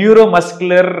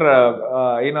neuromuscular,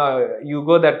 you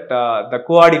go that the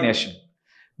coordination,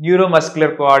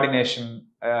 neuromuscular coordination,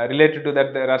 related to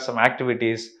that there are some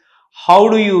activities. How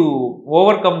do you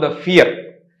overcome the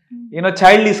fear? You know,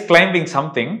 child is climbing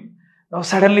something, now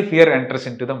suddenly fear enters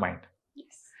into the mind.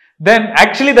 Then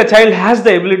actually the child has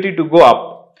the ability to go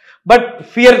up, but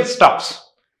fear stops.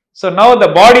 So now the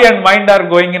body and mind are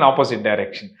going in opposite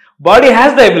direction. Body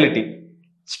has the ability,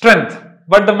 strength,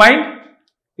 but the mind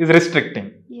is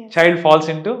restricting. Yes. Child falls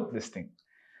into this thing.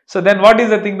 So then what is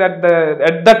the thing that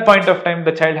at that point of time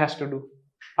the child has to do?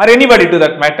 Or anybody to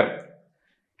that matter.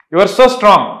 You are so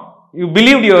strong. You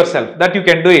believed yourself that you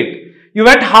can do it. You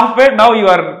went halfway, now you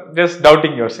are just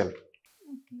doubting yourself.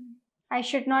 I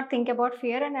should not think about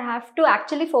fear and I have to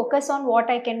actually focus on what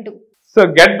I can do. So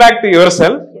get back to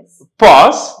yourself, Yes.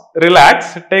 pause,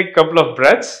 relax, take a couple of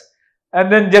breaths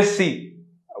and then just see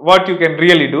what you can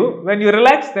really do. When you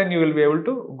relax, then you will be able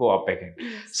to go up again.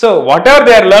 Yes. So whatever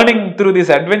they are learning through this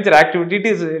adventure activity,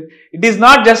 it is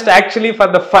not just actually for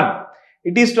the fun.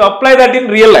 It is to apply that in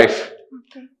real life.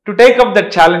 Okay. To take up the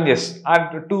challenges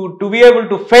and to be able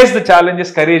to face the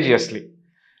challenges courageously.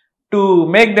 To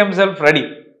make themselves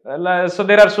ready. So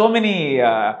there are so many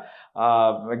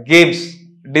games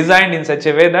designed in such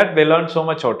a way that they learn so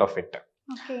much out of it.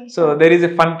 Okay. So there is a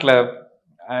fun club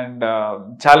and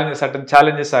certain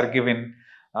challenges are given.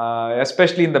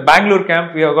 Especially in the Bangalore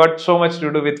camp, we have got so much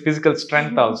to do with physical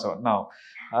strength also now.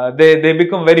 They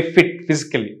become very fit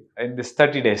physically in this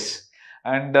 30 days.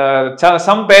 And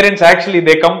some parents actually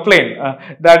they complain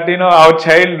that our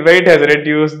child weight has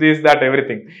reduced, this, that,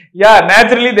 everything. Yeah,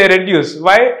 naturally they reduce.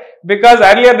 Why? Because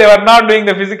earlier they were not doing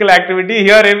the physical activity.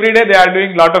 Here every day they are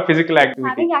doing lot of physical activity.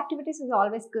 Having activities is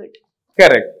always good.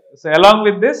 Correct. So along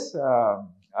with this,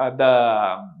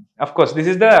 of course, this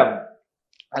is the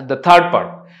third part.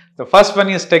 The first one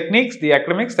is techniques, the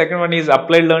academics. Second one is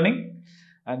applied learning,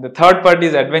 and the third part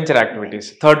is adventure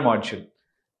activities. Third module,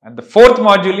 and the fourth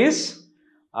module is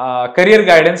career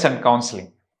guidance and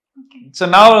counseling. Okay. So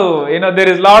now, there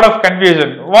is a lot of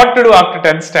confusion. What to do after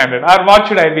 10th standard, or what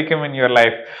should I become in your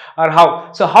life, or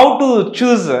how? So how to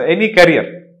choose any career?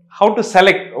 How to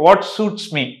select what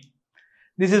suits me?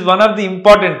 This is one of the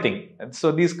important thing.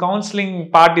 So this counseling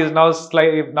part is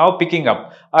now picking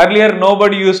up. Earlier,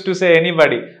 nobody used to say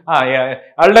anybody. Yeah,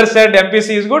 elder said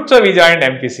MPC is good, so we joined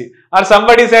MPC. Or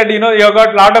somebody said, you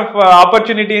got a lot of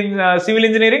opportunity in civil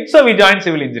engineering, so we joined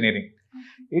civil engineering.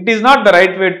 It is not the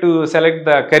right way to select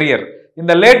the career. In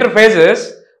the later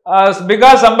phases,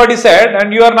 because somebody said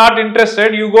and you are not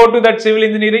interested, you go to that civil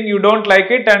engineering, you don't like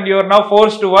it, and you are now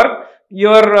forced to work. You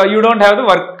don't have the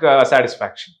work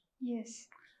satisfaction. Yes.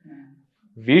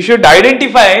 We should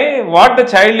identify what the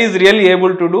child is really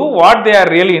able to do, what they are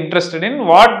really interested in,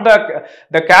 what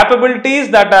the capabilities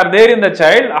that are there in the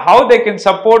child, how they can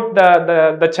support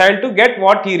the child to get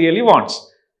what he really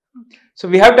wants. So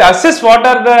we have to assess what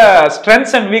are the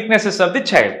strengths and weaknesses of the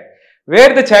child,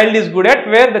 where the child is good at,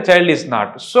 where the child is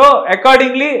not. So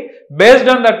accordingly, based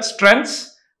on that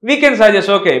strengths, we can suggest,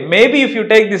 okay, maybe if you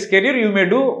take this career, you may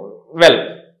do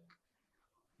well.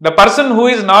 The person who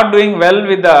is not doing well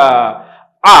with the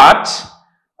arts,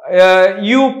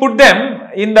 you put them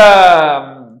in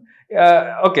the,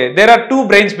 okay, there are two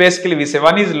brains basically we say.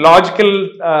 One is logical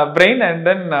brain, and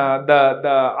then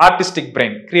the artistic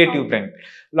brain, creative brain.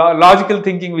 Logical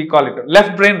thinking we call it.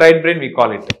 Left brain, right brain we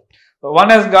call it.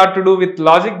 One has got to do with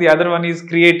logic, the other one is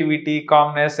creativity,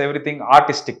 calmness, everything,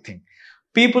 artistic thing.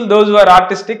 People, those who are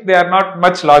artistic, they are not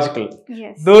much logical.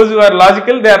 Yes. Those who are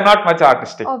logical, they are not much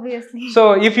artistic. Obviously.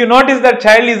 So, if you notice that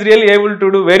child is really able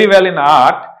to do very well in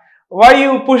art, why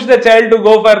you push the child to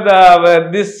go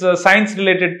for this science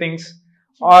related things?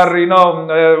 Or,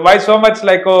 why so much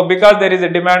like, oh, because there is a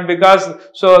demand, because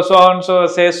so and so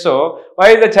says so,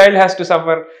 why the child has to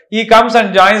suffer? He comes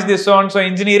and joins this so and so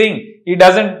engineering. He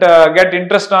doesn't get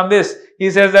interest on this. He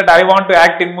says that I want to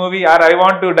act in movie, or I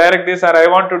want to direct this, or I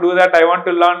want to do that, I want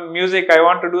to learn music, I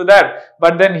want to do that.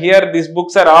 But then here these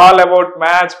books are all about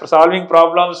maths, solving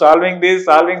problems, solving this,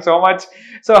 solving so much.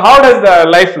 So how does the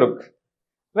life look?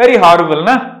 Very horrible,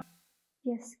 na?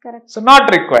 Yes, correct. So not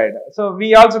required. So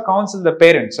we also counsel the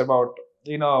parents about,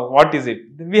 what is it?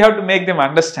 We have to make them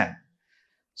understand.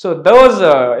 So those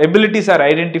abilities are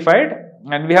identified,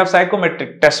 and we have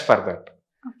psychometric tests for that.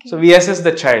 Okay. So we assess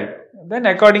the child. Then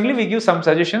accordingly we give some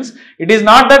suggestions. It is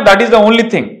not that is the only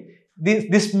thing.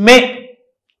 This may,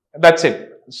 that's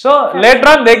it. So later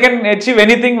on they can achieve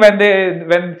anything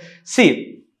when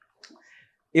see,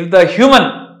 if the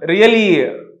human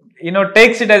really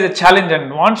takes it as a challenge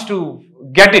and wants to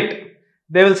get it,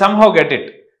 they will somehow get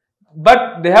it.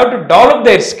 But they have to develop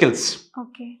their skills.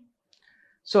 Okay.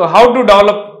 So how to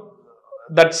develop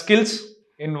that skills,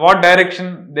 in what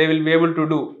direction they will be able to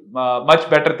do much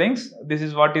better things. This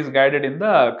is what is guided in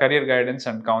the career guidance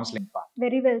and counseling part.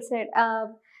 Very well said.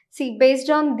 See, based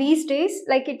on these days,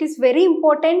 like it is very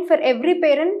important for every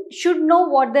parent should know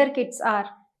what their kids are.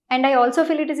 And I also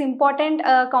feel it is important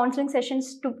counseling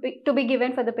sessions to be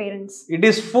given for the parents. It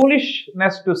is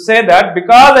foolishness to say that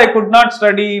because I could not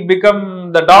study,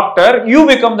 become the doctor, you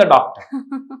become the doctor.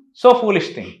 So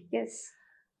foolish thing. Yes.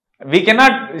 We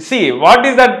cannot see what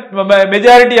is that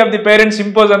majority of the parents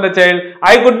impose on the child.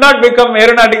 I could not become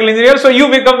aeronautical engineer, so you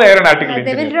become the aeronautical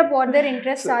engineer. They will rub what their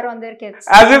interests are on their kids.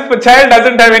 As if a child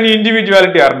doesn't have any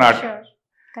individuality or not. Sure.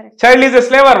 Correct. Child is a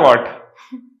slave or what?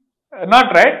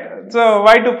 Not right. So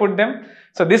why to put them?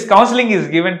 So this counseling is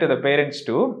given to the parents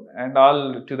too, and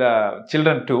all to the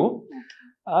children too.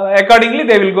 Accordingly,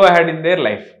 they will go ahead in their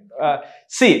life.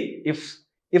 See,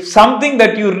 if something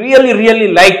that you really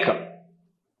like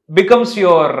becomes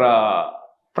your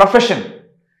profession,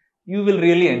 you will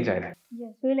really enjoy that.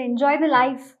 Yes, we will enjoy the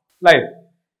life.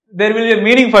 There will be a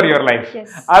meaning for your life.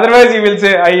 Yes. Otherwise, you will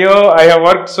say, "Ayyo, I have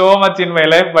worked so much in my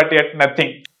life, but yet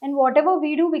nothing." And whatever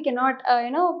we do, we cannot,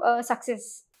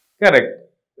 success. Correct.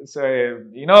 So,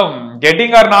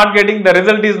 getting or not getting, the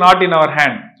result is not in our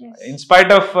hand. Yes. In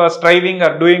spite of striving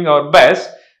or doing our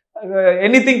best,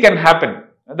 anything can happen.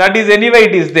 That is anyway,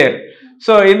 it is there.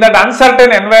 So, in that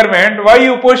uncertain environment, why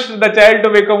you push the child to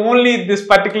become only this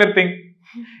particular thing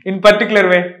in particular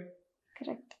way?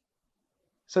 Correct.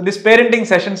 So, these parenting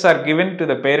sessions are given to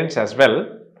the parents as well,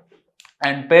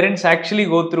 and parents actually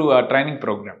go through a training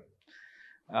program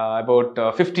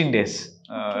about 15 days,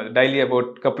 daily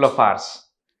about couple of hours.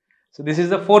 So, this is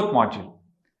the fourth module.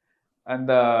 And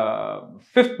the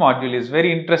fifth module is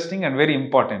very interesting and very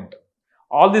important.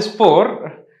 All these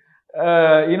four,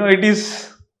 it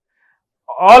is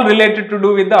all related to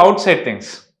do with the outside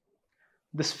things.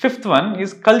 This fifth one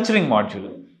is culturing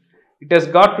module. It has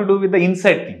got to do with the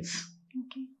inside things.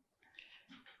 Okay.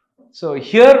 So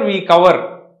here we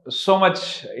cover so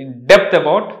much in depth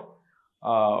about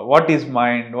what is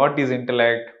mind, what is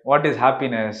intellect, what is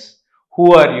happiness,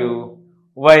 who are you,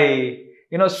 why.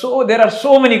 So there are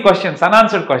so many questions,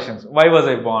 unanswered questions. Why was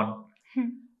I born?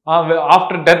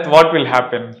 After death, what will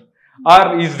happen?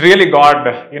 Or is really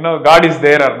God, God is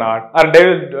there or not? Or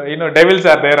devils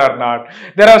are there or not?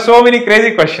 There are so many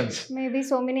crazy questions. Maybe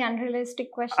so many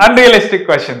unrealistic questions. Unrealistic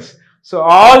questions. So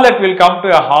all that will come to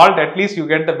a halt. At least you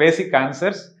get the basic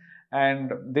answers.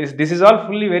 And this is all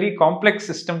fully very complex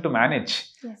system to manage.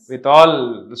 Yes. With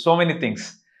all so many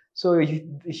things. So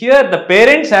here the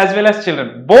parents as well as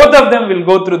children, both of them will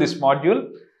go through this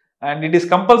module, and it is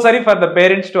compulsory for the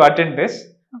parents to attend this.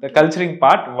 The culturing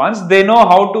part. Once they know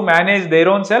how to manage their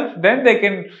own self, then they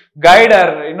can guide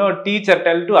or teach or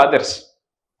tell to others.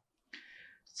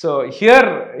 So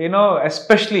here,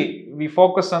 especially we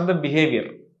focus on the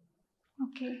behavior,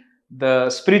 the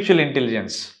spiritual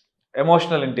intelligence,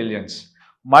 emotional intelligence,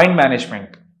 mind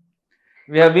management.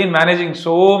 We have been managing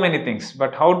so many things,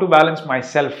 but how to balance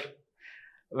myself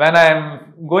when I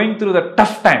am going through the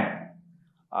tough time?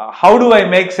 How do I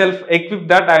make self equipped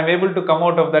that I am able to come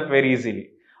out of that very easily?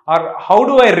 Or how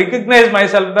do I recognize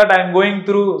myself that I am going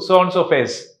through so and so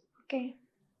phase? Okay.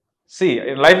 See,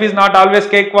 life is not always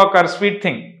cakewalk or sweet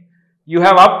thing. You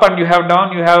have up and you have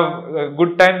down, you have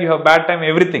good time, you have bad time,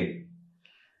 everything.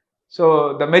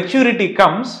 So the maturity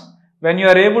comes when you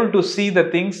are able to see the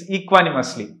things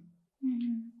equanimously.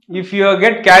 If you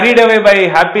get carried away by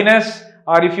happiness,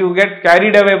 or if you get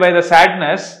carried away by the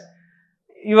sadness,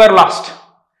 you are lost.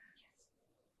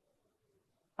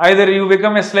 Either you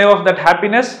become a slave of that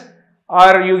happiness,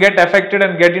 or you get affected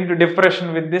and get into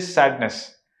depression with this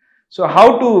sadness. So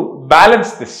how to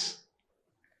balance this?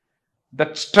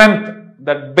 That strength,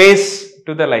 that base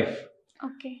to the life.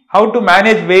 Okay. How to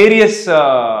manage various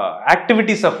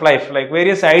activities of life, like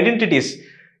various identities.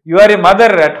 You are a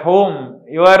mother at home,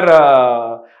 you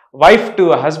are wife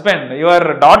to a husband, you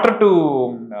are a daughter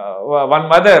to one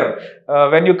mother.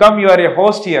 When you come, you are a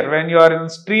host here. When you are in the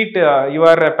street, you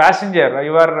are a passenger.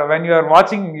 When you are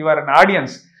watching, you are an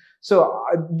audience. So,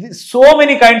 so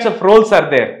many kinds of roles are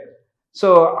there.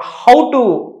 So, how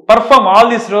to perform all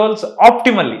these roles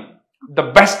optimally, the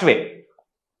best way.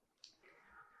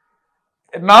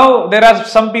 Now, there are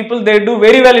some people, they do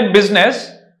very well in business,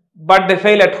 but they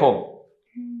fail at home.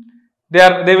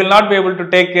 They will not be able to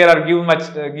take care or give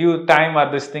time or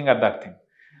this thing or that thing.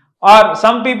 Or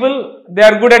some people, they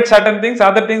are good at certain things,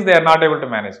 other things they are not able to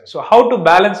manage. So how to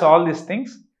balance all these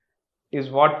things is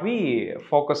what we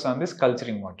focus on this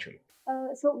culturing module.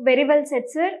 So very well said,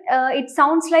 sir. It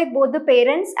sounds like both the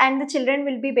parents and the children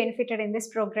will be benefited in this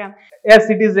program. Yes,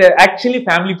 it is actually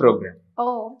family program.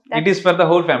 Oh, it is for the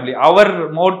whole family.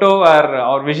 Our motto or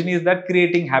our vision is that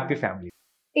creating happy families.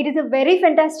 It is a very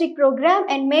fantastic program,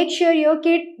 and make sure your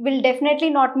kid will definitely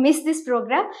not miss this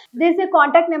program. There is a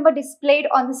contact number displayed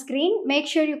on the screen. Make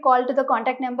sure you call to the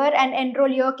contact number and enroll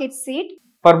your kid's seat.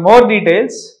 For more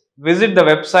details, visit the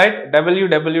website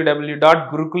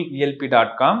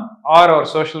www.gurukulelp.com or our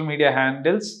social media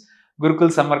handles,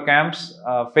 Gurukul Summer Camps,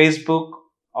 Facebook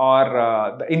or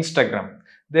the Instagram.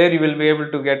 There you will be able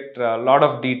to get a lot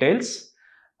of details.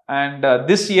 And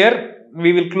this year,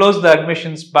 we will close the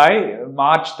admissions by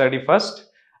March 31st,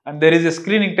 and there is a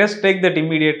screening test. Take that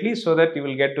immediately so that you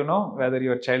will get to know whether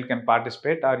your child can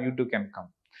participate or you too can come.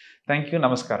 Thank you.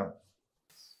 Namaskaram.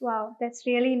 Wow, that's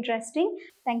really interesting.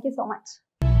 Thank you so much.